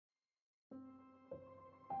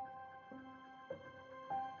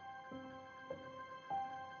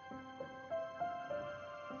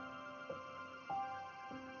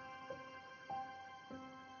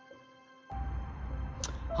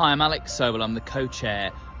Hi, I'm Alex Sobel. I'm the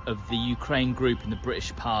co-chair of the Ukraine group in the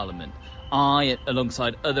British Parliament. I,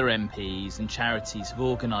 alongside other MPs and charities, have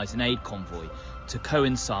organised an aid convoy to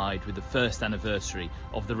coincide with the first anniversary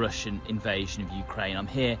of the Russian invasion of Ukraine. I'm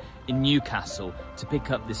here in Newcastle to pick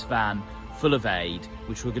up this van full of aid,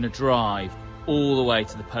 which we're going to drive all the way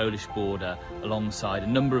to the Polish border alongside a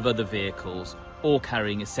number of other vehicles, all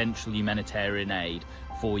carrying essential humanitarian aid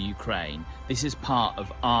for Ukraine. This is part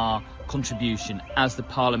of our contribution as the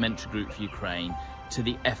parliamentary group for Ukraine to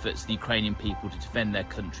the efforts of the Ukrainian people to defend their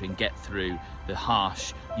country and get through the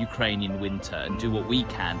harsh Ukrainian winter and do what we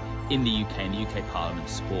can in the UK and the UK Parliament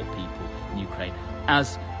to support people in Ukraine.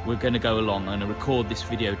 As we're going to go along, I'm going to record this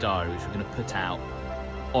video diary, which we're going to put out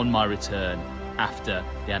on my return after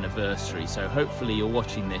the anniversary. So hopefully you're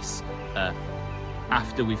watching this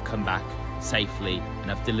after we've come back safely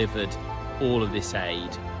and have delivered all of this aid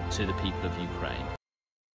to the people of Ukraine.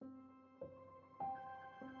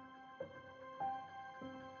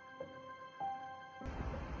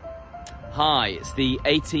 Hi, it's the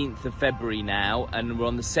 18th of February now, and we're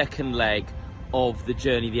on the second leg of the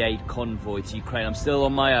journey, the Aid Convoy to Ukraine. I'm still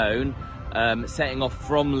on my own, setting off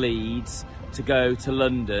from Leeds to go to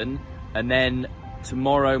London, and then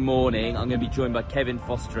tomorrow morning I'm going to be joined by Kevin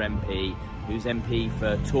Foster MP, who's MP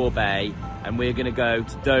for Torbay, and we're going to go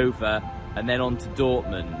to Dover and then on to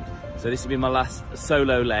Dortmund. So this will be my last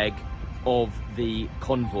solo leg of the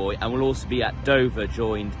convoy, and we'll also be at Dover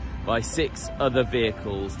joined by 6 other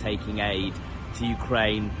vehicles taking aid to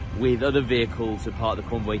Ukraine, with other vehicles as part of the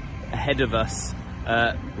convoy ahead of us.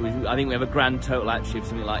 I think we have a grand total actually of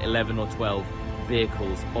something like 11 or 12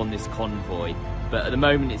 vehicles on this convoy, but at the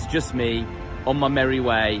moment it's just me on my merry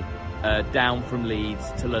way down from Leeds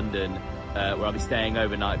to London, where I'll be staying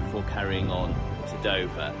overnight before carrying on to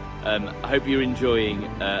Dover. I hope you're enjoying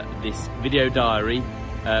this video diary,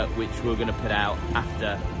 which we're going to put out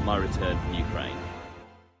after my return from Ukraine.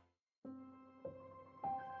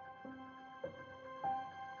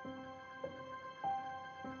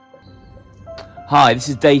 Hi, this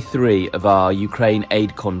is day 3 of our Ukraine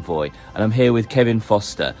aid convoy, and I'm here with Kevin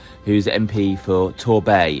Foster, who's MP for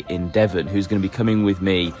Torbay in Devon, who's going to be coming with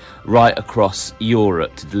me right across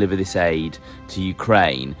Europe to deliver this aid to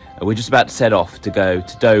Ukraine. We're just about to set off to go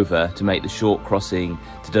to Dover to make the short crossing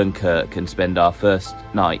to Dunkirk and spend our first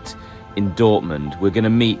night in Dortmund. We're going to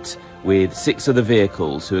meet with 6 other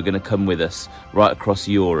vehicles who are going to come with us right across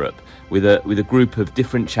Europe with a group of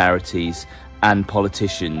different charities and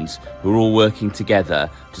politicians who are all working together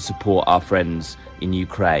to support our friends in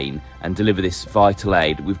Ukraine and deliver this vital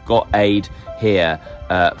aid. We've got aid here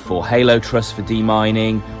for Halo Trust for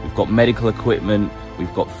demining, we've got medical equipment,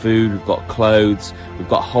 we've got food, we've got clothes, we've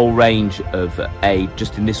got a whole range of aid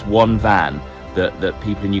just in this one van that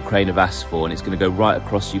people in Ukraine have asked for, and it's going to go right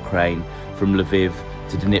across Ukraine from Lviv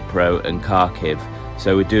to Dnipro and Kharkiv.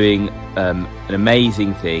 So we're doing an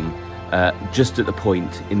amazing thing just at the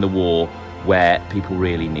point in the war where people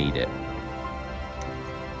really need it.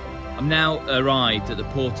 I'm now arrived at the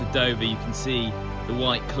port of Dover. You can see the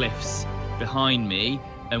white cliffs behind me,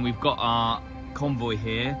 and we've got our convoy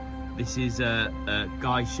here. This is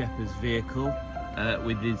Guy Shepherd's vehicle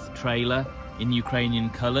with his trailer in Ukrainian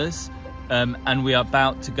colours, and we are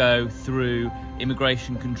about to go through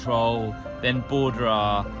immigration control, then border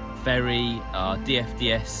our ferry, our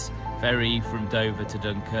DFDS ferry from Dover to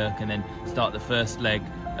Dunkirk, and then start the first leg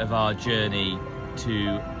of our journey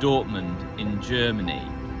to Dortmund in Germany.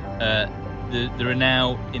 There are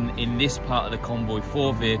now in this part of the convoy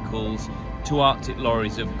 4 vehicles. 2 Arctic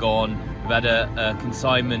lorries have gone. We've had a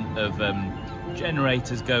consignment of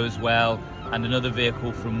generators go as well, and another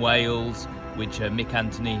vehicle from Wales, which Mick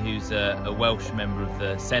Anthony, who's a Welsh member of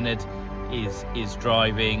the Senedd, is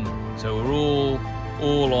driving. So we're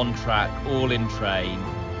all on track, all in train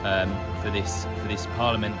for this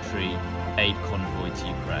parliamentary aid convoy to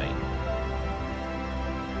Ukraine.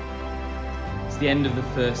 It's the end of the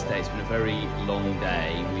first day. It's been a very long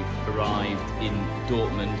day. We've arrived in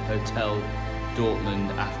Dortmund, Hotel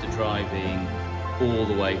Dortmund, after driving all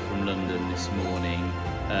the way from London this morning.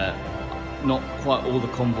 Not quite all the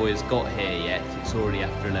convoy has got here yet. It's already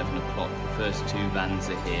after 11 o'clock. The first 2 vans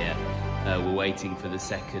are here. We're waiting for the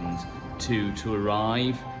second 2 to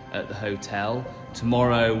arrive at the hotel.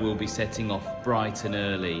 Tomorrow we'll be setting off bright and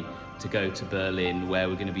early to go to Berlin, where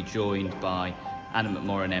we're going to be joined by Anna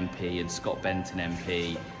McMorran MP and Scott Benton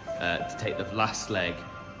MP to take the last leg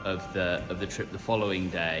of the trip the following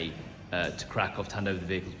day to Krakow to hand over the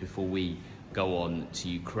vehicles before we go on to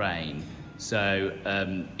Ukraine. So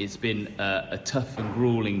it's been a tough and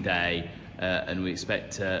grueling day, and we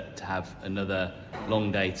expect to have another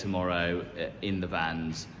long day tomorrow in the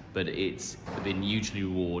vans. but it's been hugely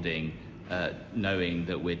rewarding knowing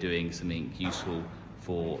that we're doing something useful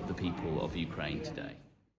for the people of Ukraine today.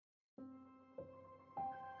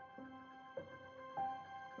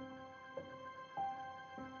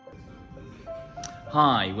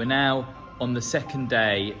 Hi, we're now on the second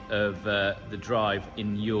day of the drive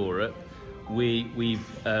in Europe. We've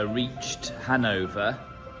reached Hanover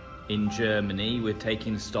in Germany. We're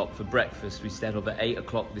taking a stop for breakfast. We set off at 8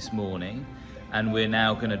 o'clock this morning, and we're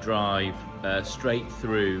now going to drive straight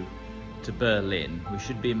through to Berlin. We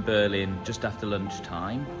should be in Berlin just after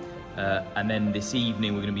lunchtime, and then this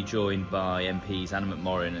evening we're going to be joined by MPs Anna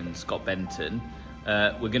McMorrin and Scott Benton.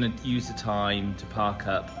 We're going to use the time to park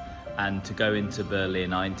up and to go into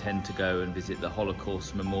Berlin. I intend to go and visit the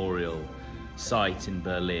Holocaust Memorial site in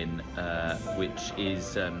Berlin, which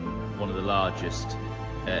is one of the largest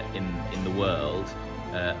in the world,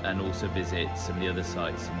 and also visit some of the other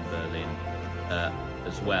sites in Berlin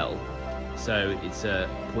as well. So it's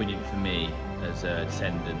poignant for me as a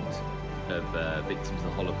descendant of victims of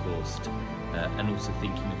the Holocaust, and also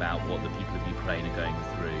thinking about what the people of Ukraine are going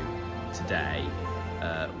through today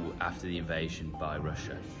after the invasion by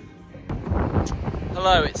Russia.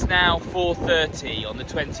 Hello, it's now 4:30 on the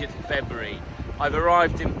 20th of February. I've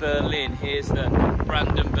arrived in Berlin. Here's the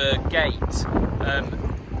Brandenburg Gate.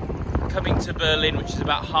 Coming to Berlin, which is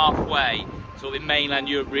about halfway, sort of in mainland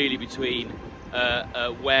Europe, really, between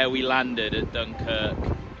where we landed at Dunkirk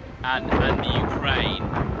and the Ukraine.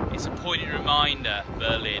 It's a poignant reminder,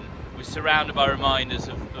 Berlin. We're surrounded by reminders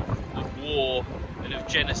of war and of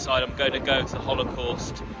genocide. I'm going to go to the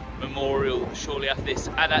Holocaust Memorial shortly after this,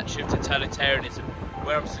 and actually of totalitarianism.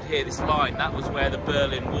 Where I'm stood here, this line, that was where the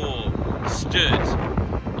Berlin Wall stood.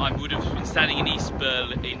 I would have been standing in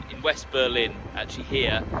in West Berlin, actually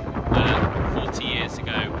here, 40 years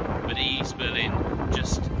ago, but East Berlin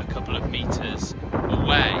just a couple of metres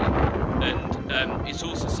away. And it's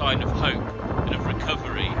also a sign of hope and of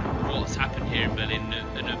recovery of what's happened here in Berlin,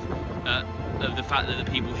 and of the fact that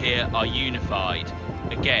the people here are unified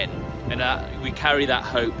again. And we carry that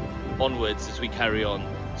hope onwards as we carry on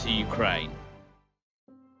to Ukraine.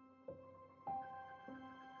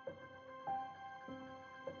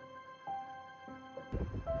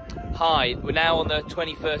 Hi, we're now on the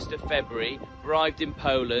 21st of February, arrived in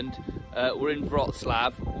Poland, we're in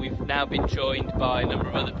Wrocław. We've now been joined by a number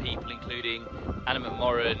of other people, including Anna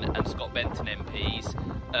McMorrin and Scott Benton MPs.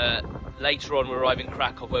 Later on we'll arrive in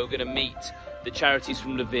Krakow, where we're going to meet the charities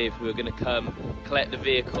from Lviv who are going to come collect the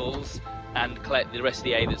vehicles and collect the rest of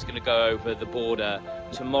the aid that's going to go over the border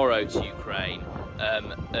tomorrow to Ukraine.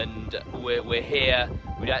 And we're here,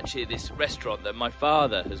 we're actually at this restaurant that my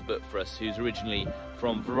father has booked for us, who's originally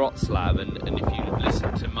from Wrocław, and if you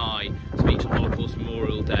listen to my speech on Holocaust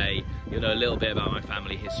Memorial Day, you'll know a little bit about my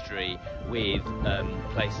family history with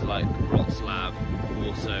places like Wrocław,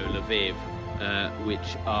 also Lviv,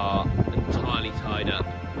 which are entirely tied up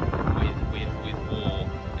with war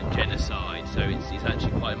and genocide. So it's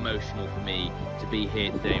actually quite emotional for me to be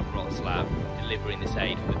here today in Wrocław, delivering this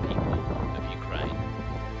aid for the people of Ukraine.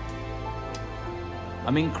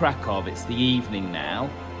 I'm in Krakow, it's the evening now.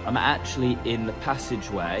 I'm actually in the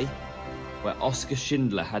passageway where Oskar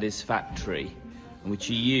Schindler had his factory, in which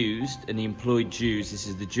he used and he employed Jews. This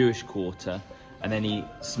is the Jewish quarter, and then he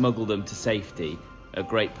smuggled them to safety at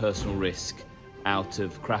great personal risk out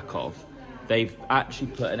of Krakow. They've actually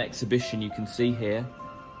put an exhibition, you can see here,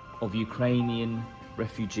 of Ukrainian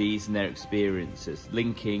refugees and their experiences,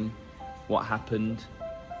 linking what happened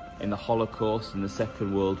in the Holocaust and the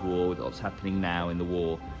Second World War with what's happening now in the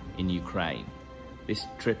war in Ukraine. This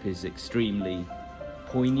trip is extremely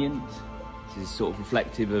poignant. This is sort of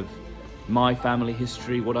reflective of my family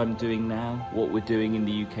history, what I'm doing now, what we're doing in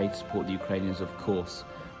the UK to support the Ukrainians, of course,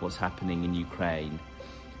 what's happening in Ukraine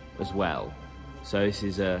as well. So this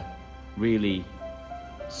is a really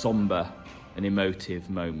somber and emotive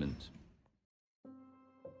moment.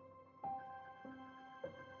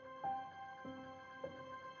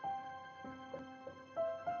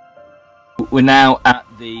 We're now at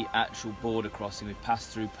the actual border crossing. We've passed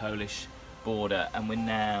through Polish border and we're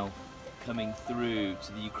now coming through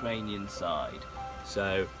to the Ukrainian side.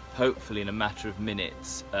 So hopefully in a matter of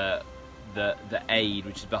minutes the aid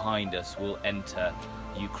which is behind us will enter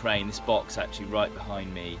Ukraine. This box actually right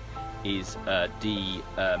behind me is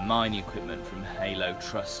mining equipment from Halo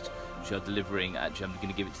Trust, which are delivering. Actually, I'm going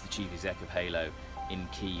to give it to the chief exec of Halo in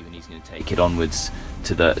Kyiv, and he's going to take it onwards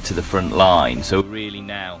to the front line. So we're really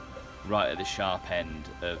now right at the sharp end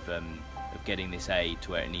of getting this aid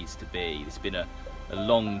to where it needs to be. It's been a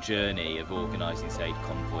long journey of organising this aid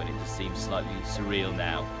convoy, and it just seems slightly surreal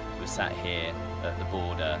now. We're sat here at the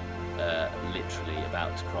border literally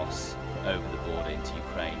about to cross over the border into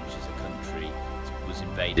Ukraine, which is a country that was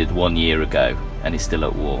invaded 1 year ago and is still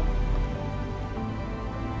at war.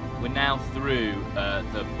 We're now through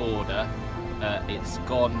the border. It's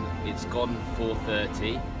gone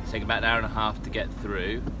 4:30. It's taken about an hour and a half to get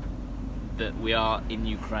through. That we are in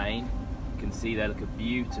Ukraine. You can see there, look, a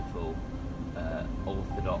beautiful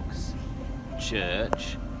Orthodox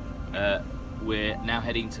church. We're now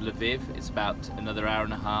heading to Lviv. It's about another hour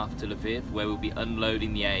and a half to Lviv, where we'll be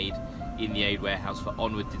unloading the aid in the aid warehouse for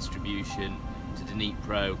onward distribution to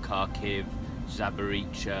Dnipro, Kharkiv,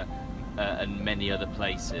 Zaporizhzhia, and many other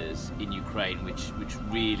places in Ukraine which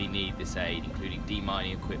really need this aid, including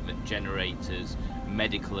demining equipment, generators,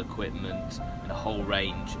 medical equipment, and a whole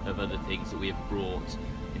range of other things that we have brought,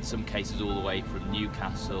 in some cases all the way from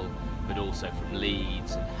Newcastle, but also from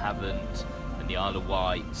Leeds and Havant and the Isle of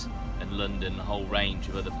Wight and London, a whole range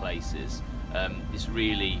of other places. This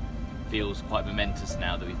really feels quite momentous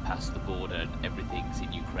now that we've passed the border and everything's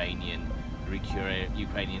in Ukrainian,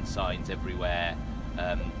 Ukrainian signs everywhere.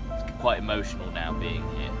 It's quite emotional now being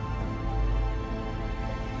here.